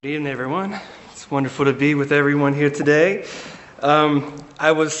Good evening, everyone. It's wonderful to be with everyone here today.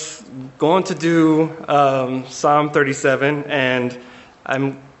 I was going to do Psalm 37, and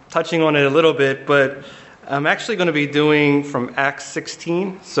I'm touching on it a little bit, but I'm actually going to be doing from Acts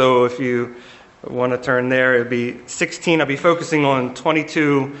 16. So if you want to turn there, it'll be 16. I'll be focusing on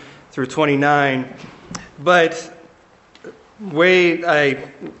 22 through 29. But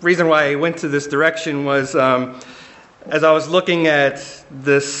reason why I went to this direction was as I was looking at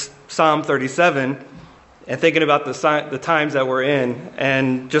this Psalm 37 and thinking about the times that we're in,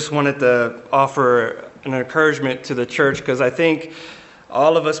 and just wanted to offer an encouragement to the church, because I think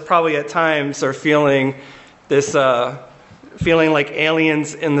all of us probably at times are feeling like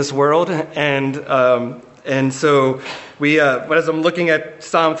aliens in this world, and so but as I'm looking at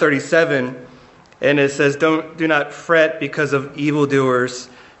Psalm 37, and it says, "Do not fret because of evildoers.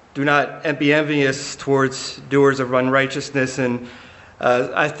 Do not be envious towards doers of unrighteousness." And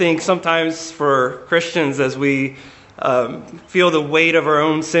I think sometimes for Christians, as we feel the weight of our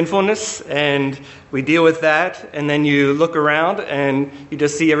own sinfulness and we deal with that, and then you look around and you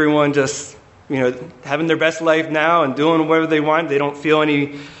just see everyone just, having their best life now and doing whatever they want. They don't feel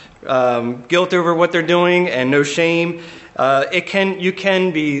any guilt over what they're doing and no shame. You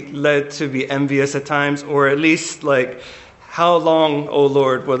can be led to be envious at times, or at least like, how long, O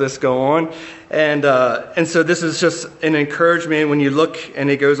Lord, will this go on? And so this is just an encouragement when you look, and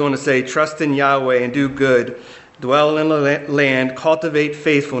it goes on to say, "Trust in Yahweh and do good, dwell in the land, cultivate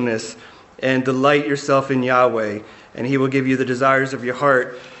faithfulness, and delight yourself in Yahweh, and he will give you the desires of your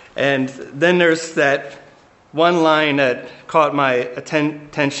heart." And then there's that one line that caught my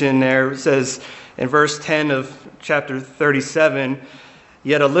attention there. It says in verse 10 of chapter 37,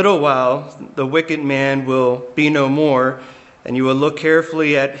 "Yet a little while the wicked man will be no more, and you will look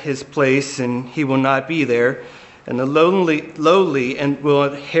carefully at his place, and he will not be there. And the lowly and will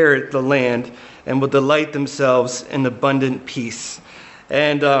inherit the land, and will delight themselves in abundant peace."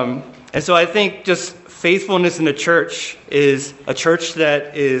 And so I think just faithfulness in the church is a church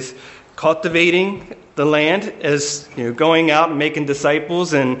that is cultivating the land, as going out and making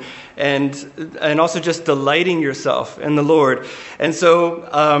disciples, and also just delighting yourself in the Lord. And so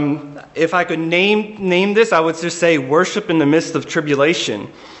if I could name this, I would just say worship in the midst of tribulation.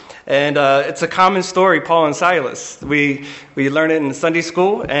 And it's a common story, Paul and Silas. We learn it in Sunday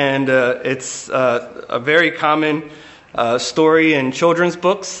school, and it's a very common story in children's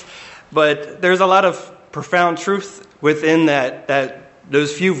books. But there's a lot of profound truth within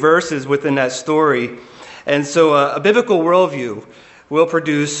those few verses within that story. And so a biblical worldview will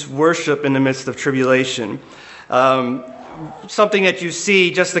produce worship in the midst of tribulation. Something that you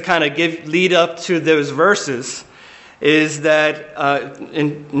see, just to kind of lead up to those verses, is that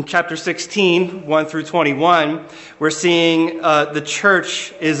in chapter 16, 1 through 21, we're seeing the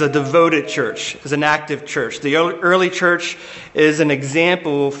church is a devoted church, is an active church. The early church is an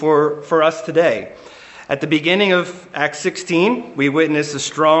example for us today. At the beginning of Acts 16, we witness a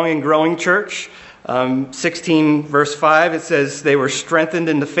strong and growing church. 16 verse 5, it says they were strengthened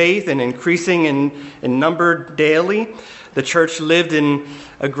in the faith and increasing in number daily. The church lived in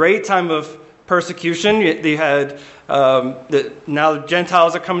a great time of persecution. They had now the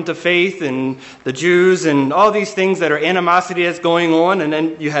Gentiles are coming to faith, and the Jews, and all these things that are animosity that's going on. And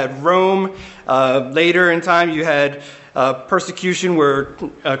then you had Rome. Later in time, you had persecution where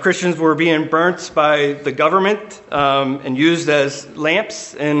Christians were being burnt by the government and used as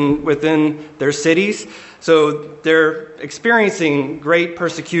lamps within their cities. So they're experiencing great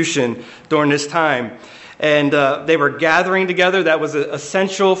persecution during this time. And they were gathering together. That was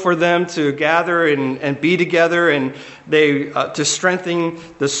essential for them to gather and be together, and to strengthen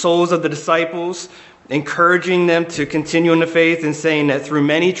the souls of the disciples, encouraging them to continue in the faith, and saying that through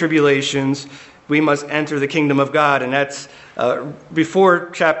many tribulations we must enter the kingdom of God. And that's before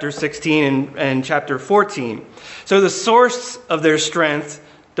chapter 16 and chapter 14. So the source of their strength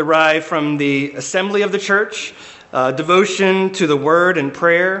derived from the assembly of the church, devotion to the word and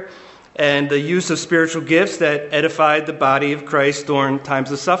prayer, and the use of spiritual gifts that edified the body of Christ during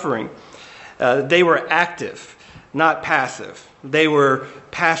times of suffering. They were active, not passive. They were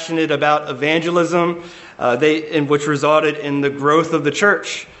passionate about evangelism, which resulted in the growth of the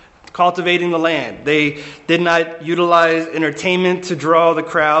church, cultivating the land. They did not utilize entertainment to draw the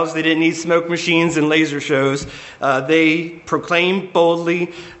crowds. They didn't need smoke machines and laser shows. They proclaimed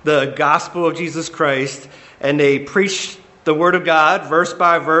boldly the gospel of Jesus Christ, and they preached the word of God verse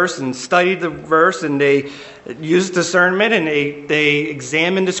by verse, and studied the verse, and they used discernment, and they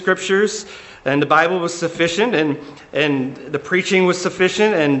examined the scriptures, and the Bible was sufficient, and the preaching was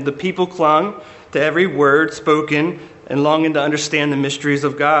sufficient, and the people clung to every word spoken and longing to understand the mysteries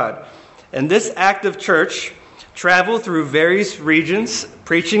of God. And this active church traveled through various regions,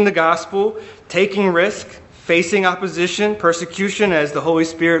 preaching the gospel, taking risk, facing opposition, persecution as the Holy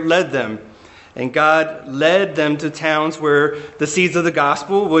Spirit led them. And God led them to towns where the seeds of the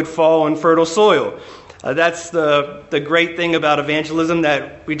gospel would fall on fertile soil. That's the great thing about evangelism,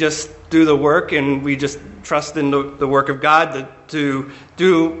 that we just do the work and we just trust in the work of God to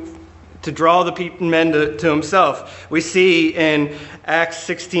draw the men to himself. We see in Acts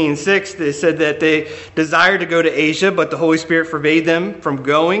 16:6, they said that they desired to go to Asia, but the Holy Spirit forbade them from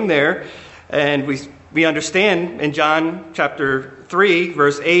going there. And we understand in John chapter 3,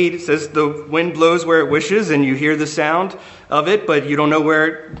 verse 8, it says, the wind blows where it wishes, and you hear the sound of it, but you don't know where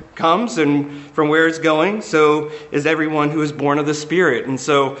it comes and from where it's going. So is everyone who is born of the Spirit. And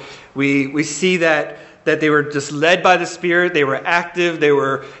so we see that they were just led by the Spirit. They were active. They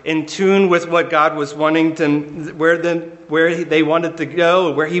were in tune with what God was wanting them, where they wanted to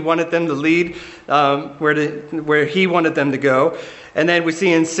go, where He wanted them to lead, where He wanted them to go. And then we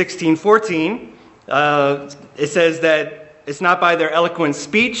see in 16:14, it says that it's not by their eloquent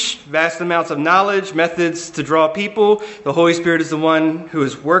speech, vast amounts of knowledge, methods to draw people. The Holy Spirit is the one who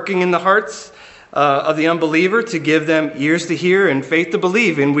is working in the hearts of the unbeliever to give them ears to hear and faith to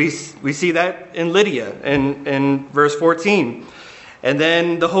believe. And we see that in Lydia in verse 14. And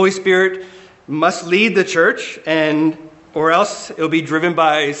then the Holy Spirit must lead the church, or else it will be driven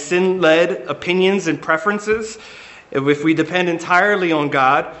by sin-led opinions and preferences. If we depend entirely on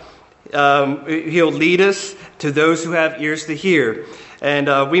God, He'll lead us to those who have ears to hear.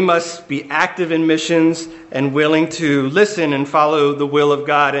 And we must be active in missions and willing to listen and follow the will of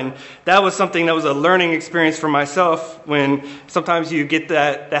God. And that was something that was a learning experience for myself, when sometimes you get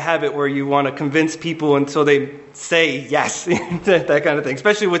the habit where you want to convince people until they say yes, that kind of thing,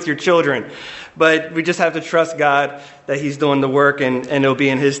 especially with your children. But we just have to trust God that He's doing the work, and it'll be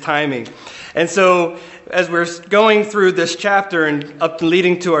in His timing. And so as we're going through this chapter and up to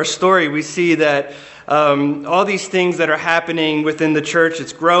leading to our story, we see that all these things that are happening within the church,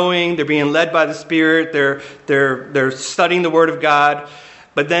 it's growing. They're being led by the Spirit. They're studying the Word of God.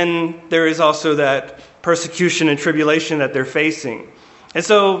 But then there is also that persecution and tribulation that they're facing. And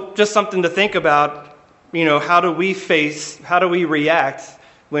so just something to think about, how do we react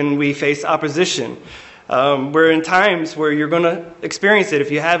when we face opposition? We're in times where you're going to experience it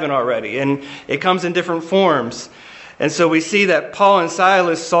if you haven't already. And it comes in different forms. And so we see that Paul and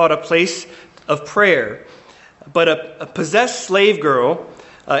Silas sought a place of prayer, but a possessed slave girl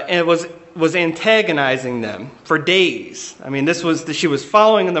and was antagonizing them for days. I mean, she was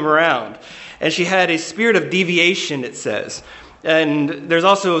following them around, and she had a spirit of deviation, it says. And there's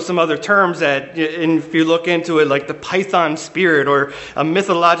also some other terms that, if you look into it, like the python spirit, or a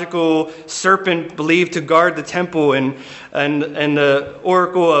mythological serpent believed to guard the temple, and the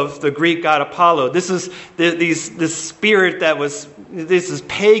oracle of the Greek god Apollo. This is this spirit this is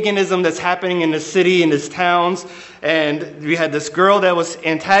paganism that's happening in the city, in his towns, and we had this girl that was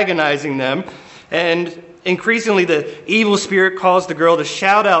antagonizing them, and increasingly the evil spirit caused the girl to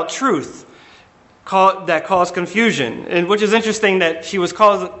shout out truth that caused confusion, and which is interesting that she was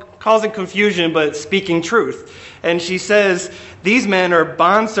causing confusion but speaking truth. And she says, these men are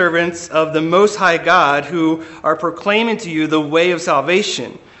bondservants of the Most High God, who are proclaiming to you the way of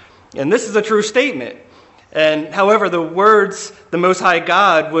salvation. And this is a true statement. And however, the words the Most High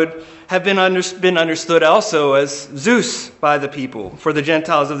God would have been understood also as Zeus by the people, for the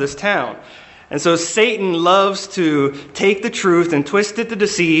Gentiles of this town. And so Satan loves to take the truth and twist it to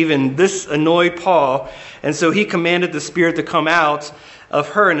deceive, and this annoyed Paul. And so he commanded the spirit to come out of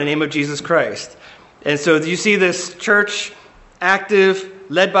her in the name of Jesus Christ. And so you see this church active,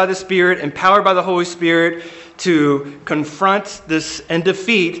 led by the Spirit, empowered by the Holy Spirit to confront this and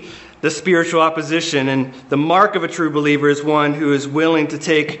defeat the spiritual opposition. And the mark of a true believer is one who is willing to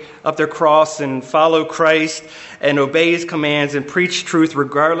take up their cross and follow Christ and obey His commands and preach truth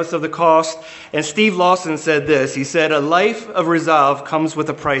regardless of the cost. And Steve Lawson said this. He said, a life of resolve comes with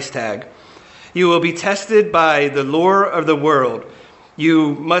a price tag. You will be tested by the lure of the world.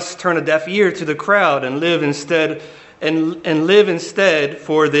 You must turn a deaf ear to the crowd and live instead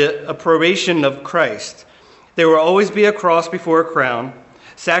for the approbation of Christ. There will always be a cross before a crown,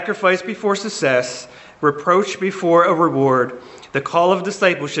 sacrifice before success, reproach before a reward. The call of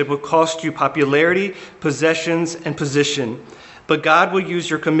discipleship will cost you popularity, possessions, and position. But God will use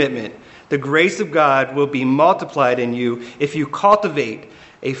your commitment. The grace of God will be multiplied in you if you cultivate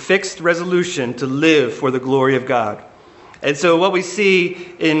a fixed resolution to live for the glory of God. And so what we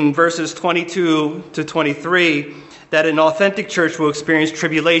see in verses 22 to 23 that an authentic church will experience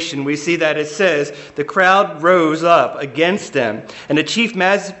tribulation. We see that it says, the crowd rose up against them, and the chief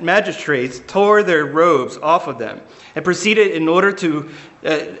magistrates tore their robes off of them, and proceeded in order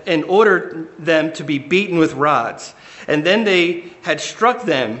them to be beaten with rods. And then they had struck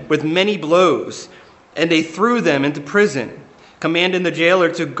them with many blows, and they threw them into prison, commanding the jailer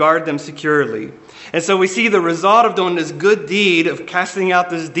to guard them securely. And so we see the result of doing this good deed of casting out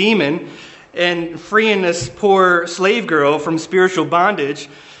this demon and freeing this poor slave girl from spiritual bondage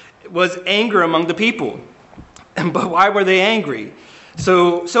was anger among the people. But why were they angry?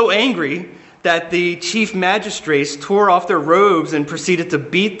 So angry that the chief magistrates tore off their robes and proceeded to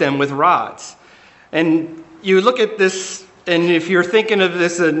beat them with rods. And you look at this, and if you're thinking of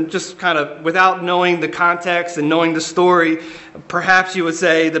this and just kind of without knowing the context and knowing the story, perhaps you would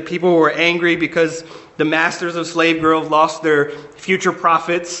say the people were angry because the masters of slave girls lost their future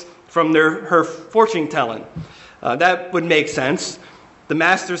profits from her fortune telling. That would make sense. The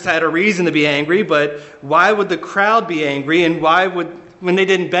masters had a reason to be angry, but why would the crowd be angry, and when they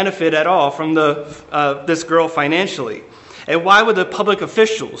didn't benefit at all from this girl financially? And why would the public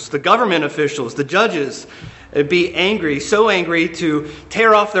officials, the government officials, the judges be angry, so angry to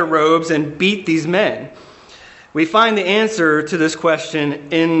tear off their robes and beat these men? We find the answer to this question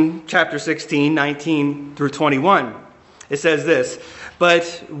in chapter 16, 19 through 21. It says this,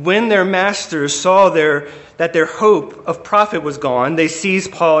 "But when their masters saw that their hope of profit was gone, they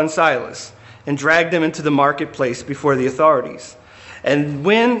seized Paul and Silas and dragged them into the marketplace before the authorities. And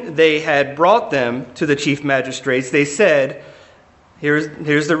when they had brought them to the chief magistrates, they said,"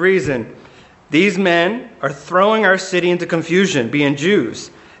 here's the reason, "These men are throwing our city into confusion, being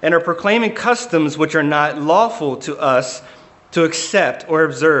Jews, and are proclaiming customs which are not lawful to us to accept or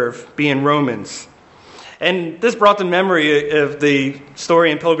observe, being Romans." And this brought to memory of the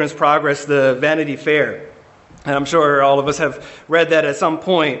story in Pilgrim's Progress, the Vanity Fair. And I'm sure all of us have read that at some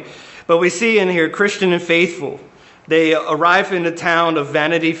point. But we see in here Christian and faithful. They arrive in the town of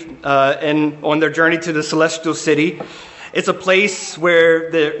Vanity and on their journey to the celestial city. It's a place where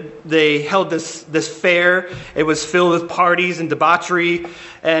they held this fair. It was filled with parties and debauchery.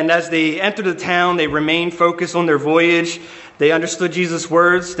 And as they entered the town, they remained focused on their voyage. They understood Jesus'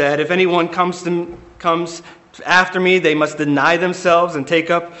 words that if anyone comes after me, they must deny themselves and take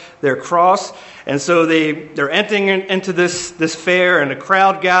up their cross. And so they're entering into this fair, and a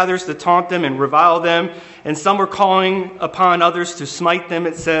crowd gathers to taunt them and revile them. And some were calling upon others to smite them,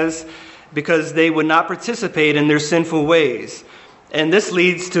 it says, because they would not participate in their sinful ways. And this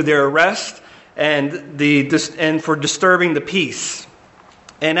leads to their arrest and for disturbing the peace.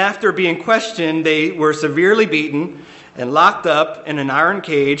 And after being questioned, they were severely beaten and locked up in an iron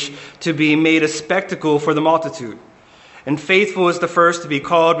cage to be made a spectacle for the multitude. And Faithful is the first to be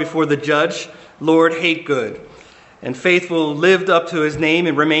called before the judge, Lord Hategood. And Faithful lived up to his name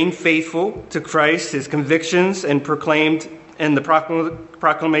and remained faithful to Christ, his convictions, and proclaimed in the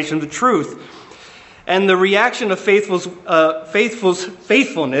proclamation of the truth. And the reaction of Faithful's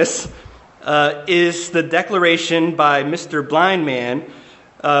faithfulness is the declaration by Mr. Blind Man,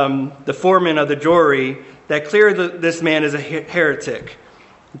 the foreman of the jury, that clearly this man is a heretic.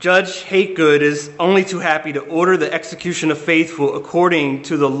 Judge Hategood is only too happy to order the execution of Faithful according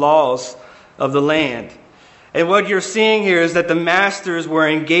to the laws of the land. And what you're seeing here is that the masters were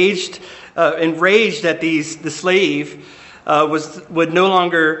enraged that the slave would no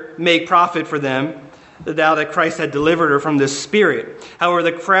longer make profit for them, now that Christ had delivered her from this spirit. However,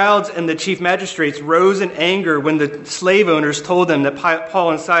 the crowds and the chief magistrates rose in anger when the slave owners told them that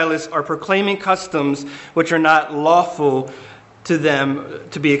Paul and Silas are proclaiming customs which are not lawful to them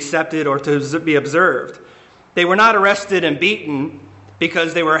to be accepted or to be observed. They were not arrested and beaten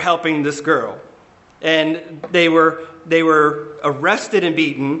because they were helping this girl. And they were arrested and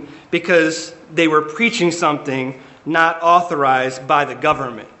beaten because they were preaching something not authorized by the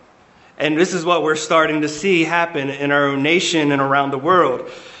government. And this is what we're starting to see happen in our own nation and around the world.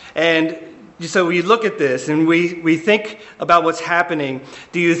 And so we look at this and we think about what's happening.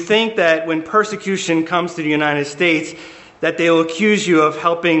 Do you think that when persecution comes to the United States, that they will accuse you of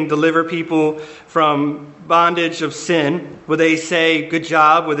helping deliver people from bondage of sin? Would they say, good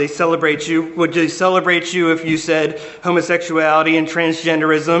job? Would they celebrate you? Would they celebrate you if you said homosexuality and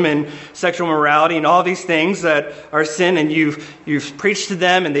transgenderism and sexual morality and all these things that are sin, and you've preached to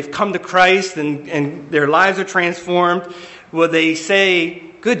them and they've come to Christ and their lives are transformed? Would they say,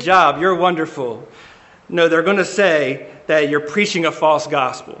 good job, you're wonderful? No, they're going to say that you're preaching a false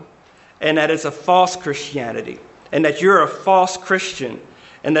gospel and that it's a false Christianity, and that you're a false Christian,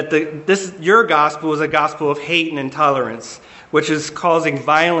 and that your gospel is a gospel of hate and intolerance, which is causing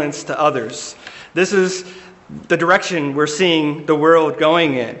violence to others. This is the direction we're seeing the world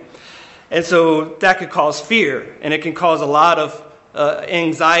going in. And so that could cause fear, and it can cause a lot of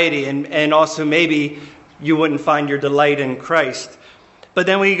anxiety, and also maybe you wouldn't find your delight in Christ. But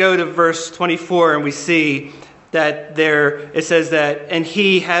then we go to verse 24 and we see that it says that, and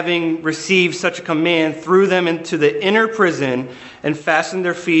he, having received such a command, threw them into the inner prison and fastened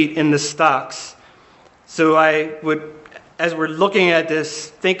their feet in the stocks. So I would, as we're looking at this,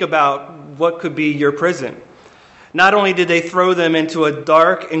 think about what could be your prison. Not only did they throw them into a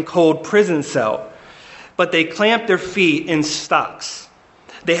dark and cold prison cell, but they clamped their feet in stocks.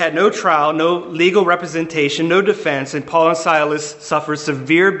 They had no trial, no legal representation, no defense, and Paul and Silas suffered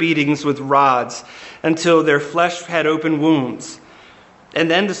severe beatings with rods until their flesh had open wounds.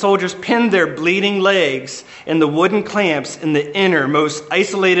 And then the soldiers pinned their bleeding legs in the wooden clamps in the inner, most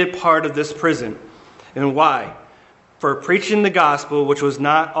isolated part of this prison. And why? For preaching the gospel, which was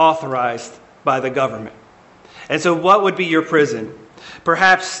not authorized by the government. And so what would be your prison?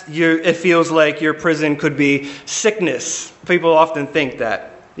 Perhaps it feels like your prison could be sickness. People often think that,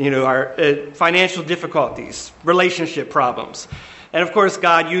 our financial difficulties, relationship problems. And of course,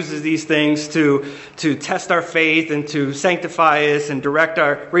 God uses these things to test our faith and to sanctify us and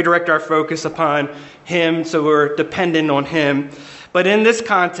redirect our focus upon Him, so we're dependent on Him. But in this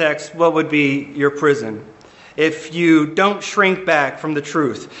context, what would be your prison? If you don't shrink back from the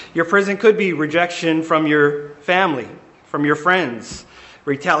truth, your prison could be rejection from your family, from your friends,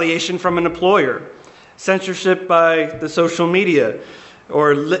 retaliation from an employer, censorship by the social media,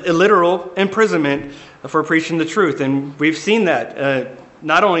 or literal imprisonment for preaching the truth. And we've seen that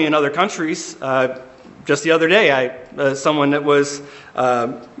not only in other countries. Just the other day, someone that was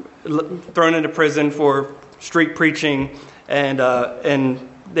thrown into prison for street preaching, and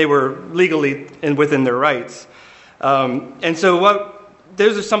they were legally within their rights. And so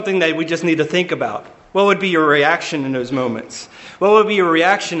those are something that we just need to think about. What would be your reaction in those moments? What would be your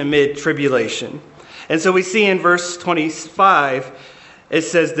reaction amid tribulation? And so we see in verse 25, it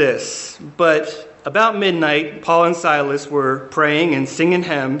says this, "But about midnight, Paul and Silas were praying and singing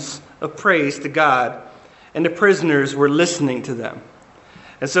hymns of praise to God, and the prisoners were listening to them."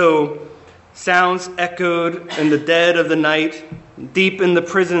 And so sounds echoed in the dead of the night, deep in the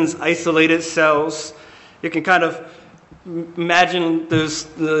prison's isolated cells. You can kind of imagine those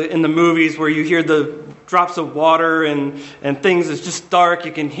in the movies where you hear the drops of water and things. It's just dark.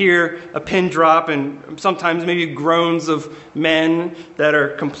 You can hear a pin drop and sometimes maybe groans of men that are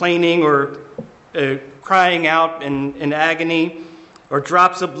complaining or crying out in agony, or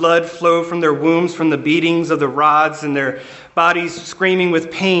drops of blood flow from their wombs from the beatings of the rods, and their bodies screaming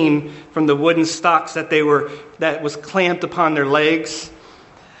with pain from the wooden stocks that was clamped upon their legs.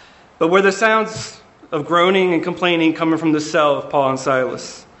 But were the sounds of groaning and complaining coming from the cell of Paul and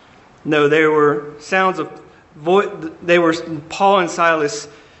Silas? No, they were sounds of Paul and Silas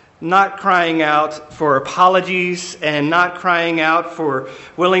not crying out for apologies and not crying out for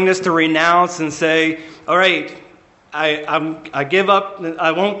willingness to renounce and say, "All right, I give up.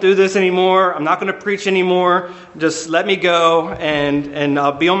 I won't do this anymore. I'm not going to preach anymore. Just let me go, and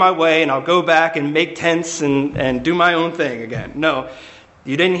I'll be on my way, and I'll go back and make tents and do my own thing again." No,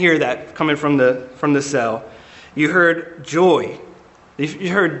 you didn't hear that coming from the cell. You heard joy. You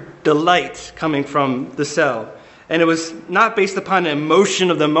heard delight coming from the cell. And it was not based upon the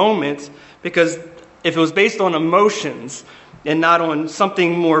emotion of the moment, because if it was based on emotions and not on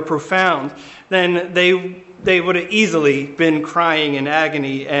something more profound, then they would have easily been crying in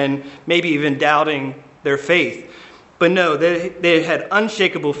agony and maybe even doubting their faith. But no, they had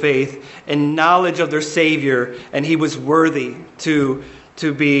unshakable faith and knowledge of their Savior, and He was worthy to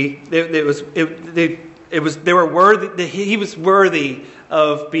be. They were worthy. He was worthy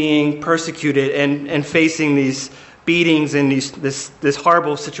of being persecuted and facing these beatings and this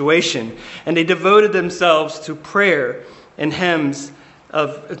horrible situation. And they devoted themselves to prayer and hymns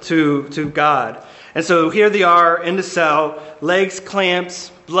to God. And so here they are in the cell, legs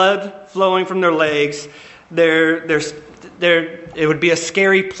clamped, blood flowing from their legs. It would be a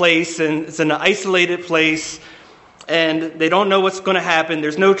scary place, and it's an isolated place, and they don't know what's going to happen.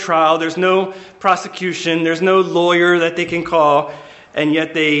 There's no trial, there's no prosecution, there's no lawyer that they can call, and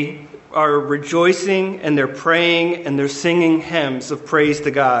yet they are rejoicing, and they're praying, and they're singing hymns of praise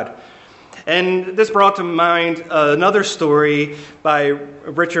to God. And this brought to mind another story by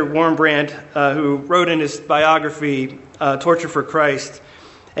Richard Wurmbrand, who wrote in his biography, Torture for Christ.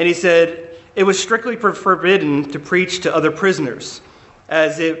 And he said, "It was strictly forbidden to preach to other prisoners,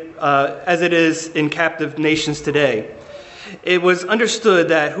 as it is in captive nations today. It was understood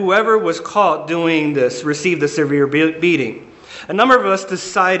that whoever was caught doing this received a severe beating. A number of us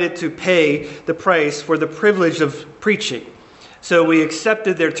decided to pay the price for the privilege of preaching, so we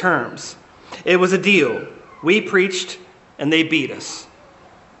accepted their terms. It was a deal. We preached, and they beat us.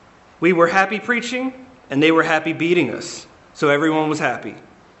 We were happy preaching, and they were happy beating us, so everyone was happy.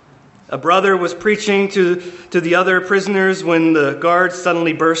 A brother was preaching to the other prisoners when the guards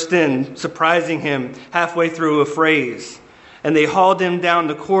suddenly burst in, surprising him halfway through a phrase. And they hauled him down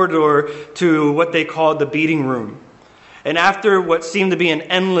the corridor to what they called the beating room. And after what seemed to be an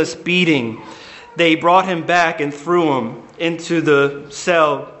endless beating, they brought him back and threw him into the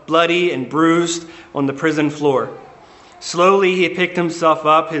cell, bloody and bruised, on the prison floor. Slowly he picked himself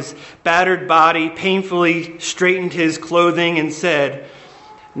up, his battered body painfully straightened his clothing and said,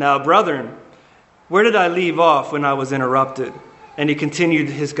 "Now, brethren, where did I leave off when I was interrupted?" And he continued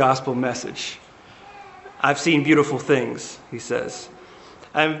his gospel message. "I've seen beautiful things," he says.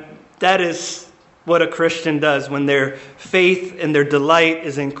 That is what a Christian does when their faith and their delight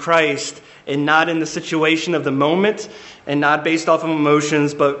is in Christ and not in the situation of the moment and not based off of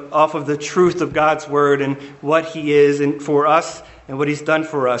emotions, but off of the truth of God's word and what he is and for us and what he's done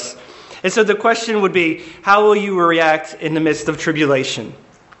for us. And so the question would be, how will you react in the midst of tribulation?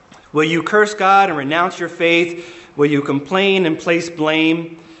 Will you curse God and renounce your faith? Will you complain and place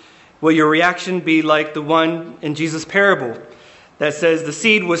blame? Will your reaction be like the one in Jesus' parable that says the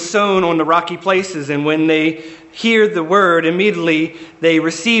seed was sown on the rocky places, and when they hear the word, immediately they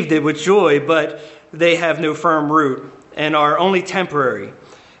received it with joy, but they have no firm root and are only temporary.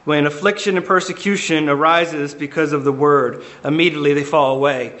 When affliction and persecution arises because of the word, immediately they fall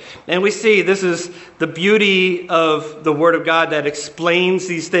away. And we see this is the beauty of the word of God that explains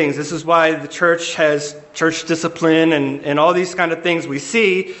these things. This is why the church has church discipline and all these kind of things. We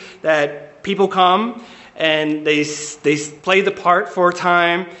see that people come and they play the part for a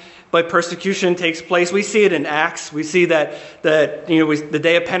time, but persecution takes place. We see it in Acts. We see that the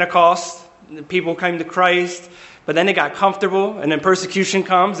day of Pentecost, people came to Christ. But then they got comfortable, and then persecution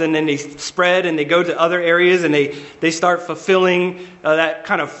comes, and then they spread, and they go to other areas, and they start fulfilling that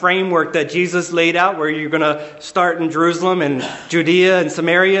kind of framework that Jesus laid out, where you're going to start in Jerusalem and Judea and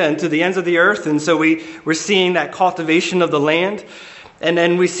Samaria and to the ends of the earth. And so we're seeing that cultivation of the land. And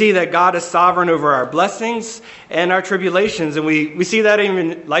then we see that God is sovereign over our blessings and our tribulations. And we see that even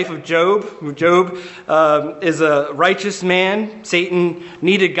in the life of Job. Job is a righteous man. Satan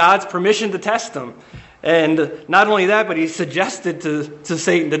needed God's permission to test him. And not only that, but he suggested to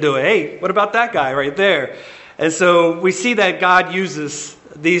Satan to do it. Hey, what about that guy right there? And so we see that God uses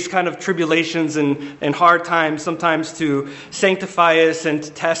these kind of tribulations and hard times sometimes to sanctify us and to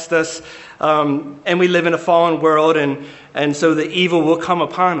test us. And we live in a fallen world, and so the evil will come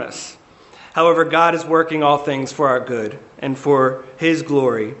upon us. However, God is working all things for our good and for his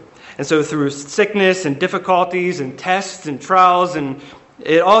glory. And so through sickness and difficulties and tests and trials and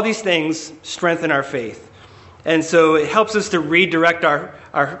all these things strengthen our faith. And so it helps us to redirect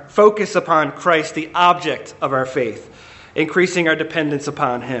our focus upon Christ, the object of our faith, increasing our dependence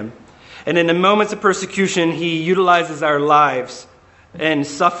upon him. And in the moments of persecution, he utilizes our lives and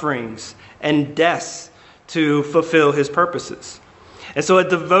sufferings and deaths to fulfill his purposes. And so a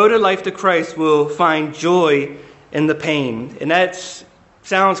devoted life to Christ will find joy in the pain. And that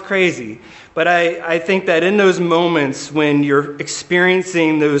sounds crazy, but I think that in those moments when you're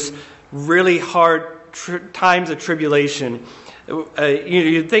experiencing those really hard times of tribulation,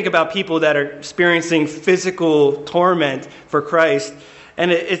 you think about people that are experiencing physical torment for Christ,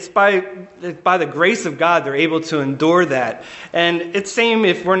 and it's by the grace of God they're able to endure that. And it's same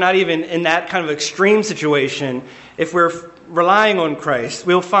if we're not even in that kind of extreme situation. If we're relying on Christ,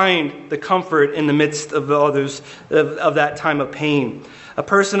 we'll find the comfort in the midst of others of that time of pain. A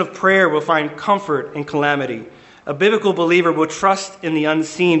person of prayer will find comfort in calamity. A biblical believer will trust in the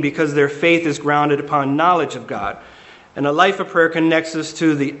unseen because their faith is grounded upon knowledge of God. And a life of prayer connects us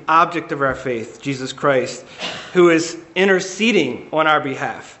to the object of our faith, Jesus Christ, who is interceding on our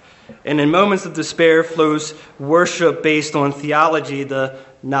behalf. And in moments of despair flows worship based on theology, the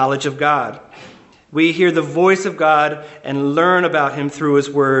knowledge of God. We hear the voice of God and learn about him through his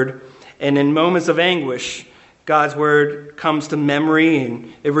word. And in moments of anguish, God's word comes to memory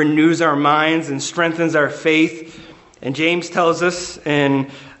and it renews our minds and strengthens our faith. And James tells us in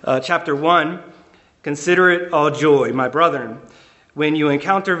chapter 1, "Consider it all joy, my brethren, when you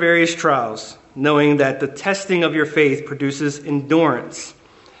encounter various trials, knowing that the testing of your faith produces endurance."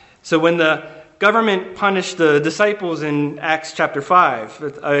 So when the government punished the disciples in Acts chapter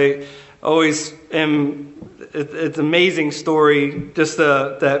 5, I always am, it's an amazing story, just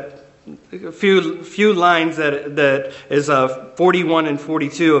that few lines that is 41 and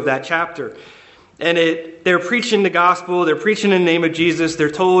 42 of that chapter. And they're preaching the gospel. They're preaching in the name of Jesus. They're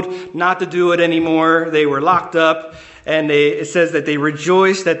told not to do it anymore. They were locked up. And it says that they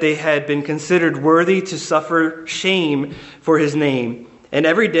rejoiced that they had been considered worthy to suffer shame for his name. And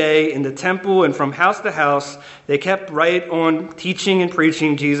every day in the temple and from house to house, they kept right on teaching and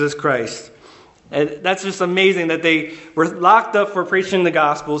preaching Jesus Christ. And that's just amazing that they were locked up for preaching the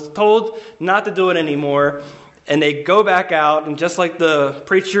gospel, told not to do it anymore. And they go back out, and just like the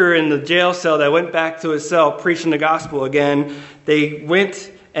preacher in the jail cell that went back to his cell preaching the gospel again, they went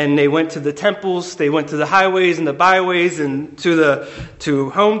to the temples, they went to the highways and the byways, and to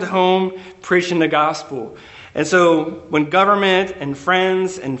home preaching the gospel. And so when government and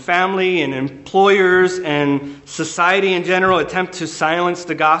friends and family and employers and society in general attempt to silence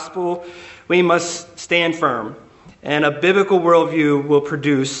the gospel, we must stand firm. And a biblical worldview will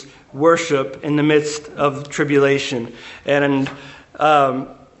produce worship in the midst of tribulation. And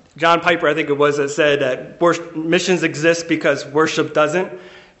John Piper, I think it was, that said that missions exist because worship doesn't,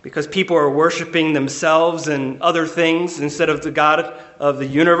 because people are worshiping themselves and other things instead of the God of the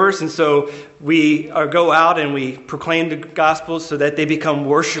universe. And so we go out and we proclaim the gospel so that they become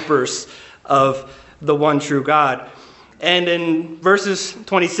worshipers of the one true God. And in verses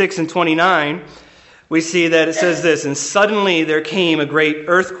 26 and 29, we see that it says this, "And suddenly there came a great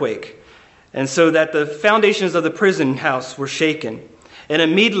earthquake, and so that the foundations of the prison house were shaken. And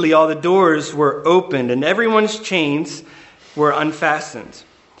immediately all the doors were opened, and everyone's chains were unfastened.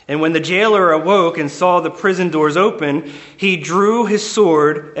 And when the jailer awoke and saw the prison doors open, he drew his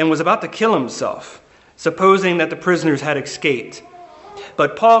sword and was about to kill himself, supposing that the prisoners had escaped.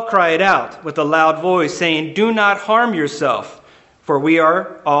 But Paul cried out with a loud voice, saying, 'Do not harm yourself, for we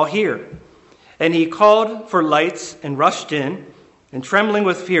are all here.' And he called for lights and rushed in, and trembling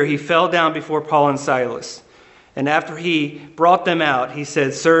with fear, he fell down before Paul and Silas. And after he brought them out, he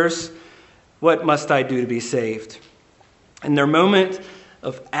said, 'Sirs, what must I do to be saved?' In their moment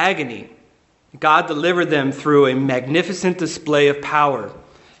of agony, God delivered them through a magnificent display of power.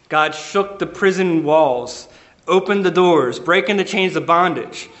 God shook the prison walls, opened the doors, breaking the chains of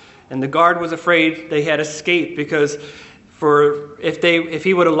bondage. And the guard was afraid they had escaped, because if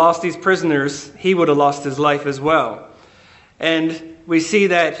he would have lost these prisoners, he would have lost his life as well. And we see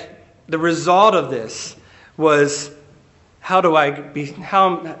that the result of this was, how do I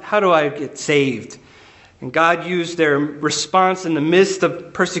get saved? And God used their response in the midst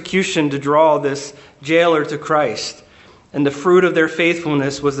of persecution to draw this jailer to Christ. And the fruit of their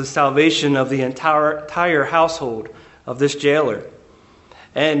faithfulness was the salvation of the entire household of this jailer.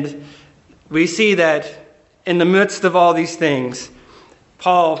 And we see that in the midst of all these things,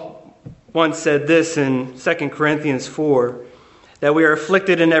 Paul once said this in 2 Corinthians 4, that we are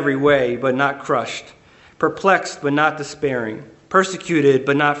afflicted in every way, but not crushed, perplexed, but not despairing, persecuted,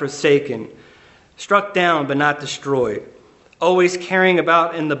 but not forsaken, struck down, but not destroyed, always carrying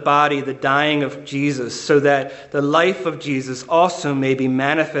about in the body the dying of Jesus, so that the life of Jesus also may be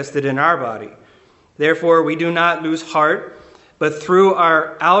manifested in our body. Therefore, we do not lose heart, but though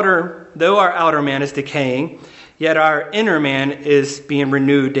our outer man is decaying, yet our inner man is being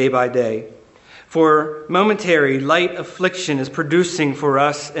renewed day by day. For momentary light affliction is producing for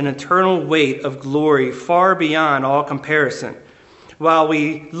us an eternal weight of glory far beyond all comparison, while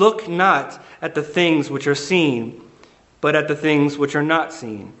we look not at the things which are seen, but at the things which are not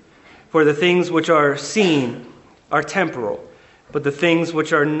seen. For the things which are seen are temporal, but the things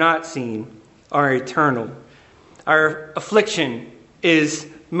which are not seen are eternal. Our affliction is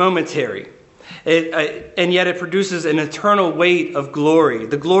momentary, and yet it produces an eternal weight of glory.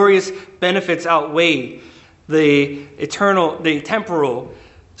 The glorious benefits outweigh the temporal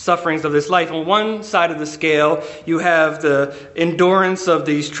sufferings of this life. On one side of the scale, you have the endurance of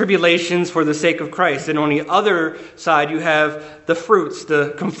these tribulations for the sake of Christ. And on the other side, you have the fruits,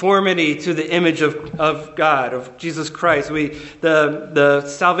 the conformity to the image of God, of Jesus Christ. The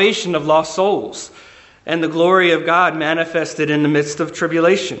salvation of lost souls and the glory of God manifested in the midst of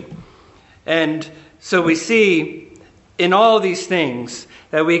tribulation. And so we see in all of these things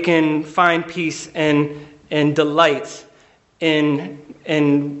that we can find peace and delight in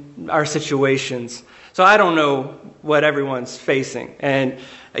our situations. So I don't know what everyone's facing. And,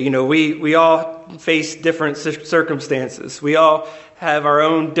 we all face different circumstances. We all have our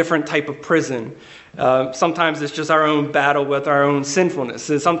own different type of prison. Sometimes it's just our own battle with our own sinfulness.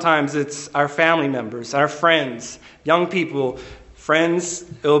 And sometimes it's our family members, our friends, young people. Friends,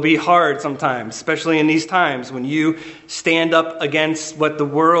 it'll be hard sometimes, especially in these times when you stand up against what the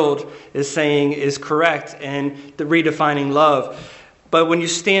world is saying is correct and the redefining love. But when you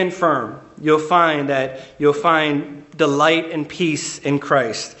stand firm, you'll find delight and peace in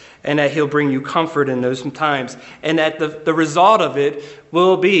Christ. and that he'll bring you comfort in those times, and that the result of it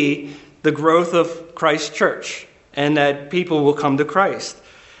will be the growth of Christ's church, and that people will come to Christ.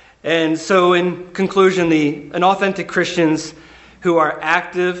 And so in conclusion, an authentic Christians who are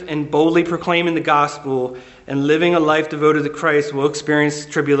active and boldly proclaiming the gospel and living a life devoted to Christ will experience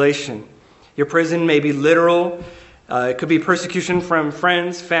tribulation. Your prison may be literal. It could be persecution from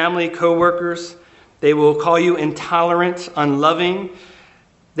friends, family, co-workers. They will call you intolerant, unloving.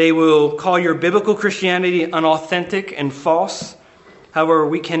 They will call your biblical Christianity unauthentic and false. However,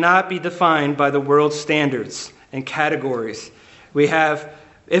 we cannot be defined by the world's standards and categories.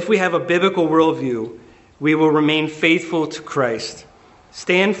 If we have a biblical worldview, we will remain faithful to Christ.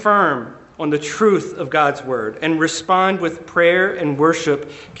 Stand firm on the truth of God's word and respond with prayer and worship,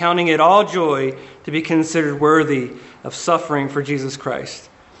 counting it all joy to be considered worthy of suffering for Jesus Christ.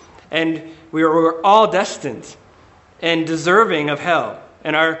 And we are all destined and deserving of hell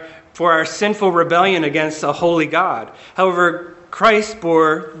for our sinful rebellion against a holy God. However, Christ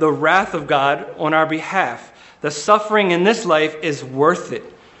bore the wrath of God on our behalf. The suffering in this life is worth it,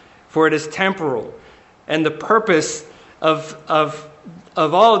 for it is temporal. And the purpose of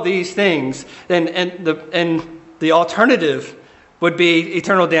all of these things, and the alternative would be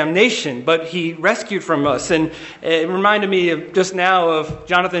eternal damnation. But he rescued from us. And it reminded me of just now of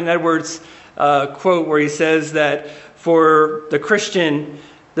Jonathan Edwards' quote where he says that for the Christian,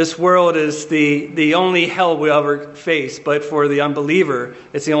 this world is the only hell we'll ever face, but for the unbeliever,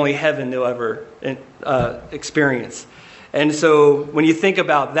 it's the only heaven they'll ever experience. And so when you think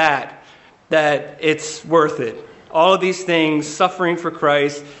about that it's worth it. All of these things, suffering for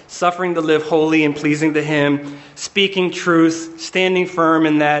Christ, suffering to live holy and pleasing to Him, speaking truth, standing firm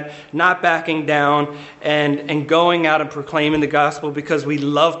in that, not backing down, and going out and proclaiming the gospel because we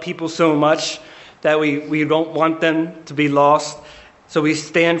love people so much that we don't want them to be lost. So we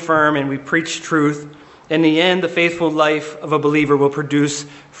stand firm and we preach truth. In the end, the faithful life of a believer will produce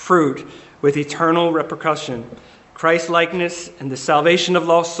fruit with eternal repercussion, Christ-likeness, and the salvation of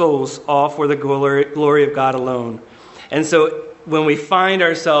lost souls, all for the glory of God alone. And so when we find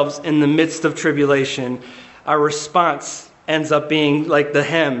ourselves in the midst of tribulation, our response ends up being like the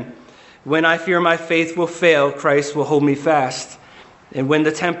hymn, "When I fear my faith will fail, Christ will hold me fast. And when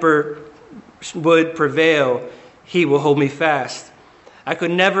the temper would prevail, He will hold me fast. I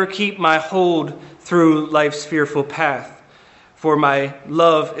could never keep my hold through life's fearful path, for my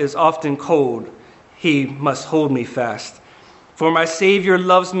love is often cold. He must hold me fast. For my Savior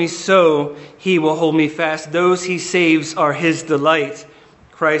loves me so, He will hold me fast. Those He saves are His delight.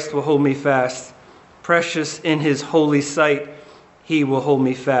 Christ will hold me fast. Precious in His holy sight, He will hold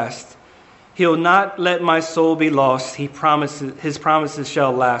me fast. He'll not let my soul be lost. His promises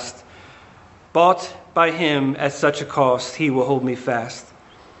shall last. Bought by Him at such a cost, He will hold me fast.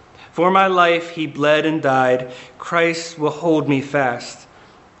 For my life He bled and died. Christ will hold me fast.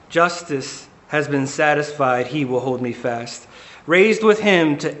 Justice has been satisfied. He will hold me fast. Raised with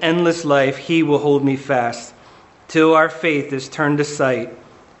Him to endless life, He will hold me fast, till our faith is turned to sight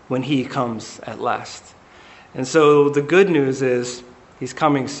when He comes at last. And so the good news is He's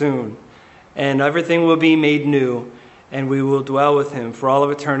coming soon, and everything will be made new, and we will dwell with Him for all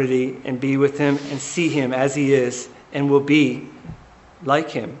of eternity and be with Him and see Him as He is and will be like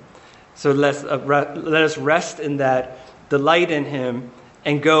Him. So let us rest in that, delight in Him,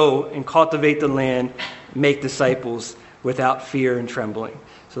 and go and cultivate the land, make disciples without fear and trembling.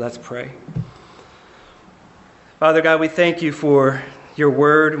 So let's pray. Father God, we thank You for Your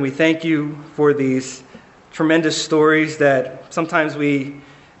word, and we thank You for these tremendous stories that sometimes we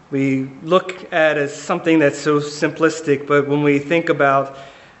look at as something that's so simplistic, but when we think about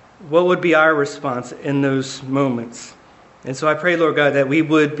what would be our response in those moments. And so I pray, Lord God, that we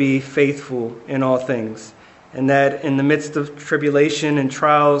would be faithful in all things, and that in the midst of tribulation and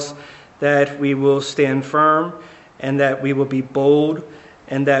trials, that we will stand firm, and that we will be bold,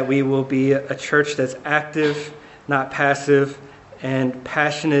 and that we will be a church that's active, not passive, and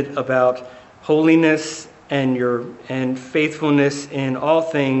passionate about holiness and faithfulness in all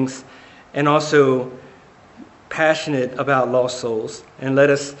things, and also passionate about lost souls. And let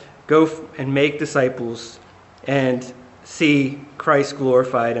us go and make disciples and see Christ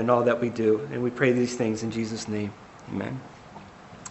glorified in all that we do. And we pray these things in Jesus' name. Amen.